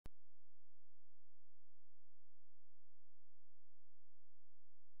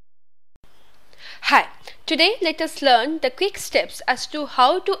Today let us learn the quick steps as to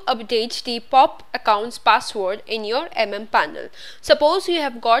how to update the POP accounts password in your panel. Suppose you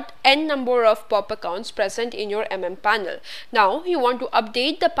have got n number of POP accounts present in your panel. Now you want to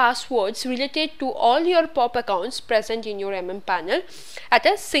update the passwords related to all your POP accounts present in your panel at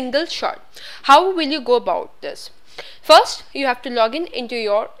a single shot. How will you go about this? First, you have to log in into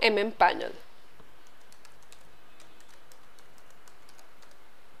your panel.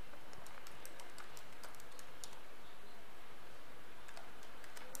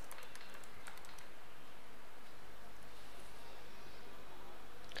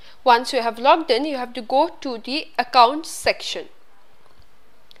 Once you have logged in, you have to go to the Accounts section.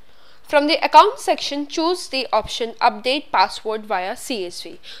 From the Accounts section, choose the option Update Password via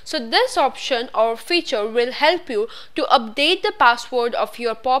CSV. So this option or feature will help you to update the password of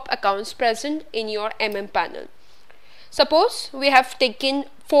your POP accounts present in your panel. Suppose we have taken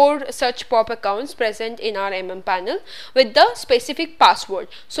 4 such POP accounts present in our panel with the specific password.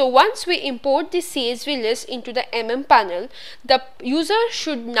 So once we import the CSV list into the panel, the user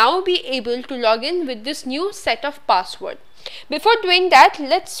should now be able to log in with this new set of password. Before doing that,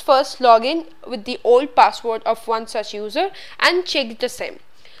 let's first log in with the old password of one such user and check the same.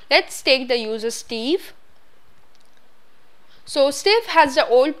 Let's take the user Steve. So Steve has the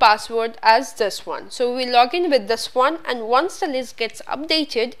old password as this one. So we log in with this one, and once the list gets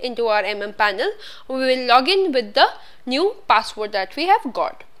updated into our panel, we will log in with the new password that we have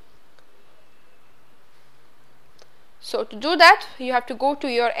got. So to do that, you have to go to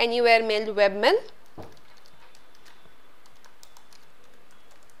your Anywhere Mail webmail.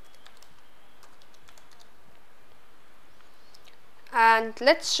 And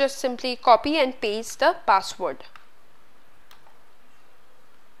let's just simply copy and paste the password.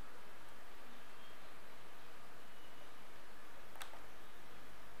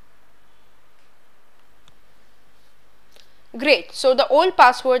 Great, so the old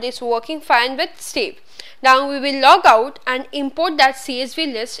password is working fine with Steve. Now we will log out and import that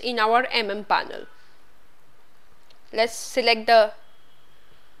CSV list in our panel. Let's select the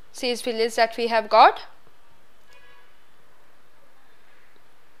CSV list that we have got.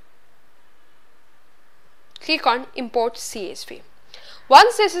 Click on Import CSV.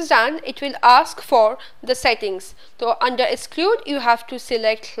 Once this is done, it will ask for the settings. So under Exclude, you have to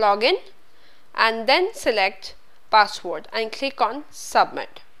select Login and then select Password and click on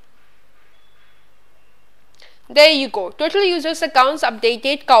Submit. There you go. Total users accounts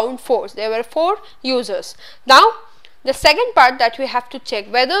updated count 4. There were 4 users. Now the second part that we have to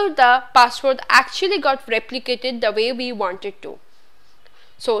check whether the password actually got replicated the way we want it to.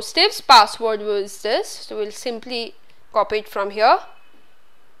 So Steve's password was this. So we'll simply copy it from here.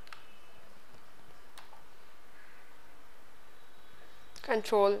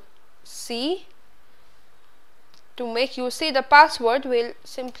 Control C. To make you see the password, we'll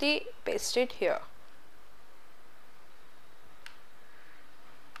simply paste it here.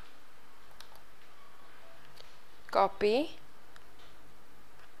 Copy.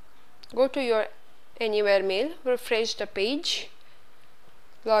 Go to your Anywhere Mail, refresh the page,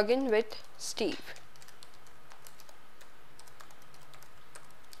 log in with Steve.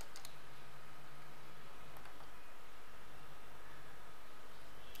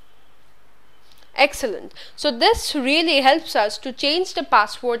 Excellent. So this really helps us to change the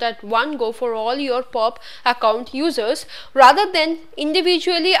password at one go for all your POP account users rather than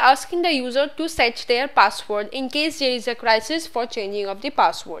individually asking the user to set their password in case there is a crisis for changing of the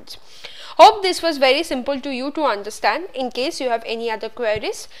passwords. Hope this was very simple to you to understand. In case you have any other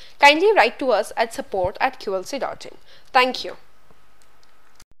queries, kindly write to us at support@qlc.in. Thank you.